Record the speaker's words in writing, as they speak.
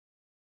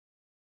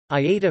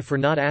AITA for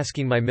not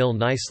asking my mill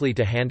nicely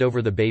to hand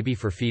over the baby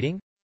for feeding?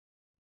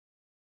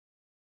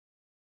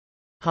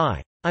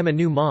 Hi. I'm a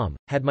new mom,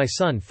 had my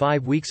son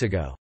 5 weeks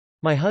ago.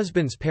 My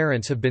husband's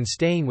parents have been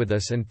staying with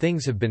us and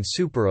things have been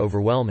super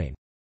overwhelming.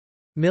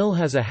 Mill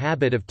has a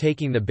habit of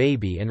taking the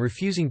baby and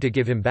refusing to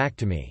give him back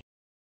to me.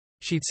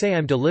 She'd say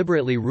I'm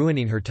deliberately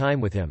ruining her time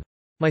with him.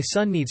 My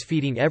son needs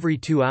feeding every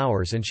 2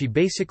 hours and she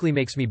basically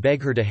makes me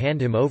beg her to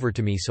hand him over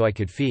to me so I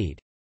could feed.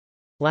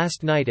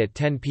 Last night at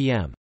 10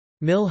 p.m.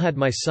 Mill had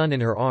my son in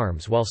her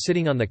arms while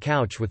sitting on the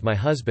couch with my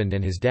husband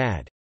and his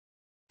dad.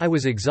 I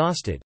was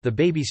exhausted, the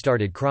baby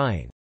started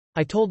crying.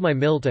 I told my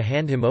Mill to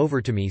hand him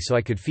over to me so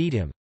I could feed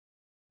him.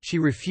 She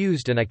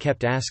refused and I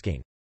kept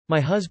asking. My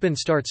husband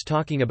starts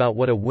talking about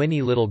what a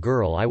whiny little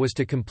girl I was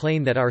to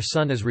complain that our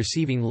son is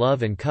receiving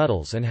love and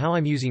cuddles and how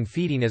I'm using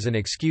feeding as an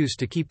excuse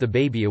to keep the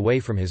baby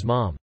away from his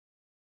mom.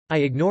 I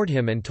ignored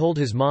him and told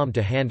his mom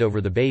to hand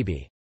over the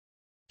baby.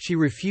 She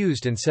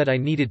refused and said I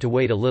needed to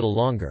wait a little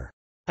longer.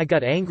 I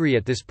got angry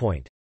at this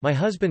point. My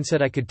husband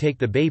said I could take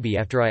the baby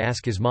after I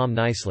asked his mom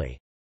nicely.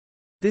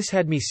 This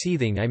had me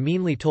seething. I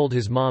meanly told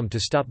his mom to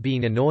stop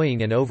being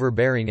annoying and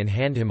overbearing and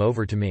hand him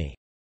over to me.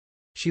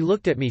 She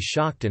looked at me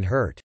shocked and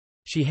hurt.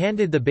 She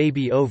handed the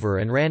baby over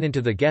and ran into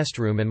the guest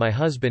room and my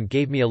husband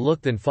gave me a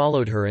look, then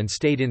followed her and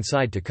stayed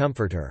inside to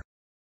comfort her.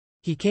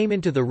 He came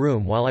into the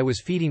room while I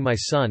was feeding my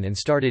son and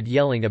started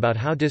yelling about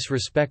how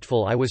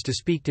disrespectful I was to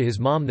speak to his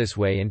mom this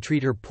way and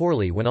treat her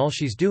poorly when all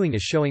she's doing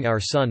is showing our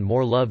son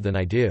more love than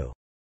I do.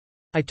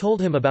 I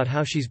told him about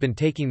how she's been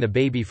taking the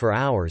baby for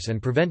hours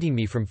and preventing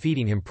me from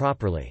feeding him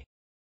properly.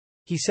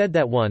 He said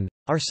that 1,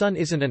 our son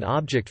isn't an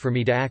object for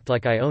me to act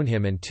like I own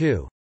him, and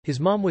 2, his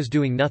mom was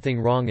doing nothing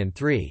wrong, and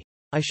 3,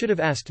 I should have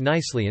asked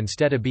nicely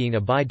instead of being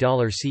a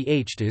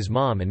 $ch to his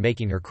mom and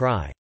making her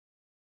cry.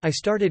 I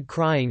started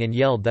crying and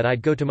yelled that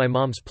I'd go to my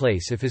mom's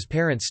place if his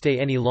parents stay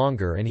any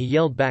longer, and he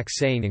yelled back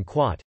saying in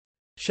quote,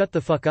 "Shut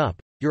the fuck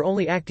up, you're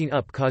only acting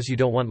up cause you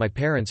don't want my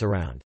parents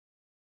around.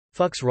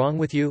 Fuck's wrong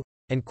with you?"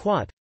 and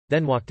quote,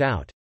 then walked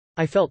out.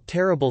 I felt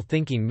terrible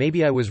thinking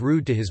maybe I was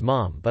rude to his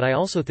mom, but I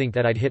also think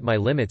that I'd hit my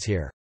limits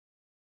here.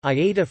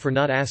 AITA for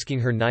not asking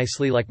her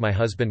nicely like my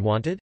husband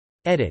wanted?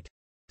 Edit.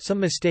 Some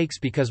mistakes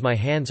because my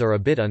hands are a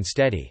bit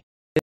unsteady.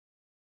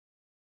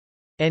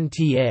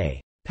 NTA.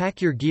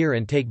 Pack your gear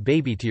and take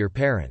baby to your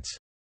parents.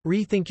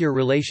 Rethink your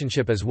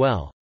relationship as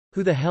well.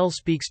 Who the hell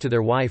speaks to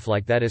their wife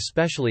like that,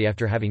 especially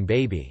after having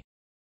baby?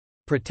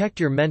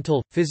 Protect your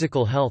mental,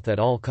 physical health at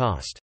all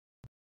cost.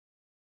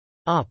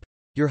 Op.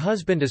 Your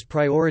husband is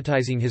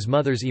prioritizing his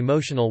mother's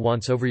emotional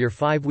wants over your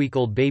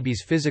 5-week-old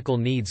baby's physical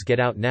needs. Get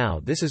out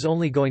now, this is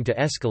only going to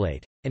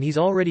escalate, and he's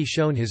already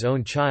shown his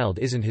own child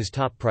isn't his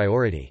top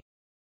priority.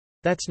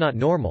 That's not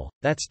normal,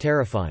 that's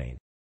terrifying.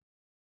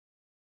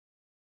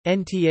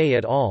 NTA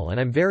at all, and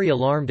I'm very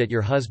alarmed at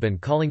your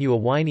husband calling you a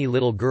whiny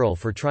little girl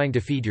for trying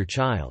to feed your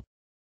child.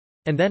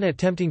 And then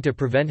attempting to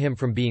prevent him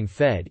from being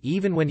fed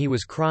even when he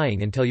was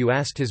crying until you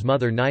asked his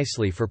mother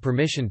nicely for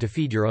permission to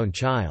feed your own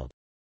child.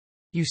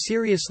 You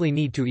seriously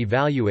need to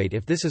evaluate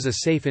if this is a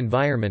safe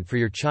environment for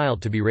your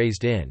child to be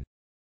raised in.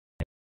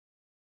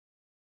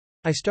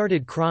 I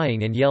started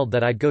crying and yelled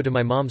that I'd go to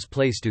my mom's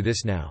place. Do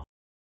this now.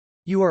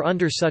 You are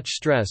under such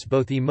stress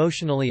both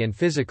emotionally and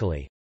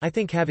physically. I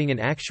think having an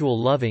actual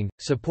loving,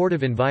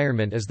 supportive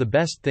environment is the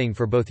best thing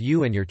for both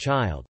you and your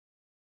child.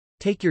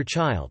 Take your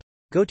child.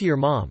 Go to your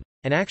mom,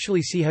 and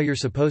actually see how you're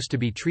supposed to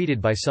be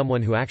treated by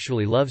someone who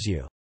actually loves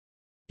you.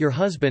 Your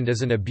husband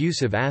is an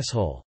abusive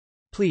asshole.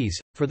 Please,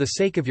 for the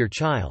sake of your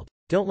child,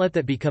 don't let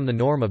that become the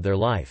norm of their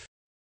life.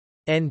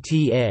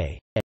 NTA.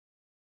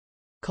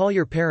 Call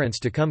your parents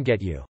to come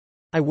get you.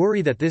 I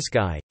worry that this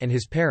guy, and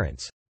his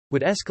parents,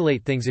 would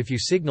escalate things if you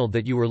signaled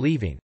that you were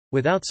leaving,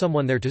 without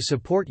someone there to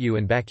support you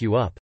and back you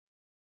up.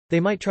 They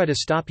might try to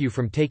stop you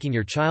from taking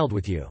your child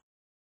with you.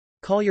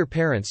 Call your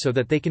parents so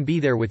that they can be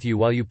there with you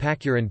while you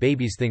pack your and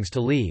baby's things to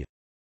leave.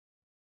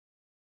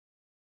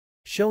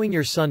 Showing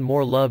your son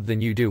more love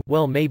than you do,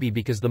 well, maybe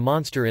because the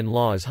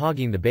monster-in-law is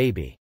hogging the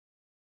baby.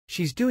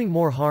 She's doing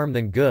more harm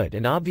than good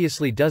and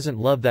obviously doesn't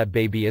love that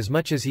baby as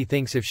much as he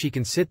thinks if she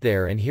can sit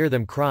there and hear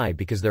them cry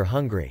because they're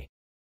hungry.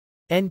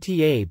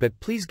 NTA, but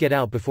please get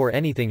out before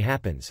anything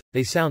happens,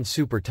 they sound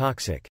super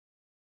toxic.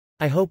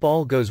 I hope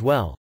all goes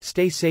well,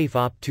 stay safe.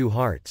 Op. 2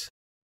 hearts.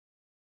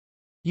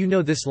 You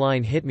know, this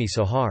line hit me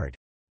so hard.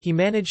 He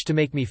managed to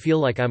make me feel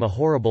like I'm a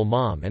horrible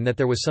mom and that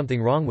there was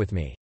something wrong with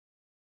me.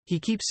 He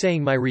keeps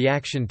saying my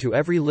reaction to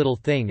every little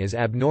thing is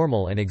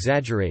abnormal and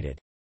exaggerated.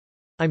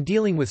 I'm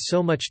dealing with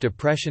so much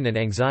depression and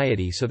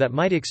anxiety, so that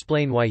might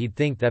explain why he'd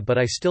think that, but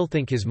I still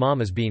think his mom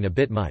is being a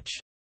bit much.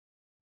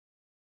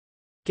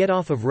 Get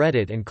off of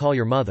Reddit and call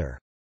your mother.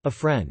 A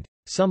friend.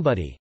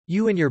 Somebody.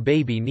 You and your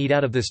baby need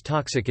out of this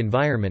toxic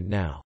environment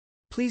now.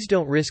 Please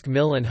don't risk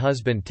Mill and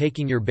husband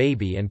taking your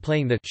baby and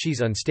playing the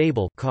 "she's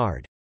unstable"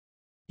 card.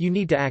 You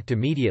need to act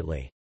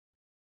immediately.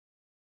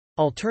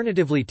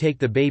 Alternatively, take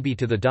the baby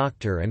to the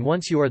doctor, and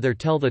once you are there,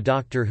 tell the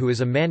doctor, who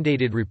is a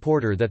mandated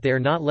reporter, that they are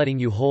not letting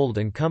you hold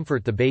and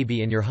comfort the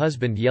baby and your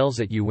husband yells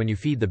at you when you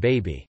feed the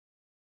baby.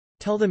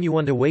 Tell them you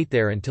want to wait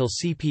there until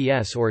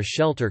CPS or a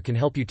shelter can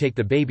help you take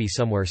the baby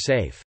somewhere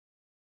safe.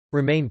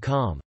 Remain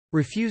calm.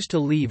 Refuse to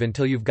leave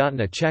until you've gotten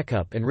a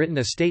checkup and written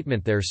a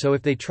statement there, so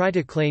if they try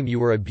to claim you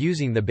were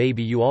abusing the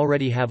baby, you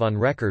already have on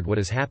record what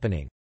is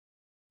happening.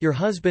 Your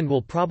husband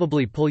will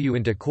probably pull you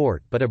into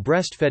court, but a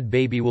breastfed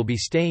baby will be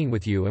staying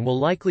with you and will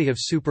likely have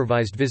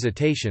supervised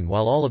visitation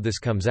while all of this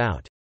comes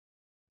out.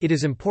 It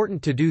is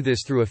important to do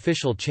this through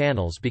official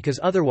channels because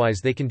otherwise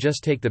they can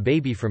just take the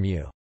baby from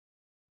you.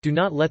 Do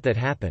not let that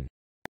happen.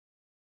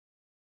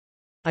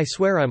 I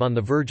swear I'm on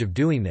the verge of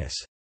doing this.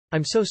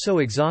 I'm so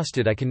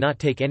exhausted I cannot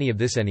take any of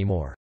this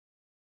anymore.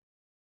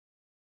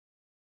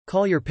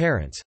 Call your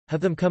parents,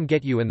 have them come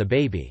get you and the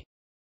baby.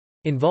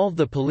 Involve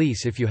the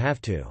police if you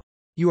have to.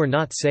 You are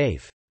not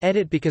safe.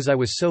 Edit because I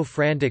was so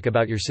frantic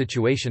about your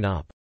situation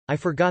op. I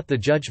forgot the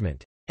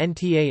judgment.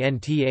 NTA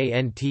NTA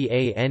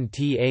NTA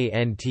NTA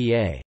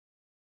NTA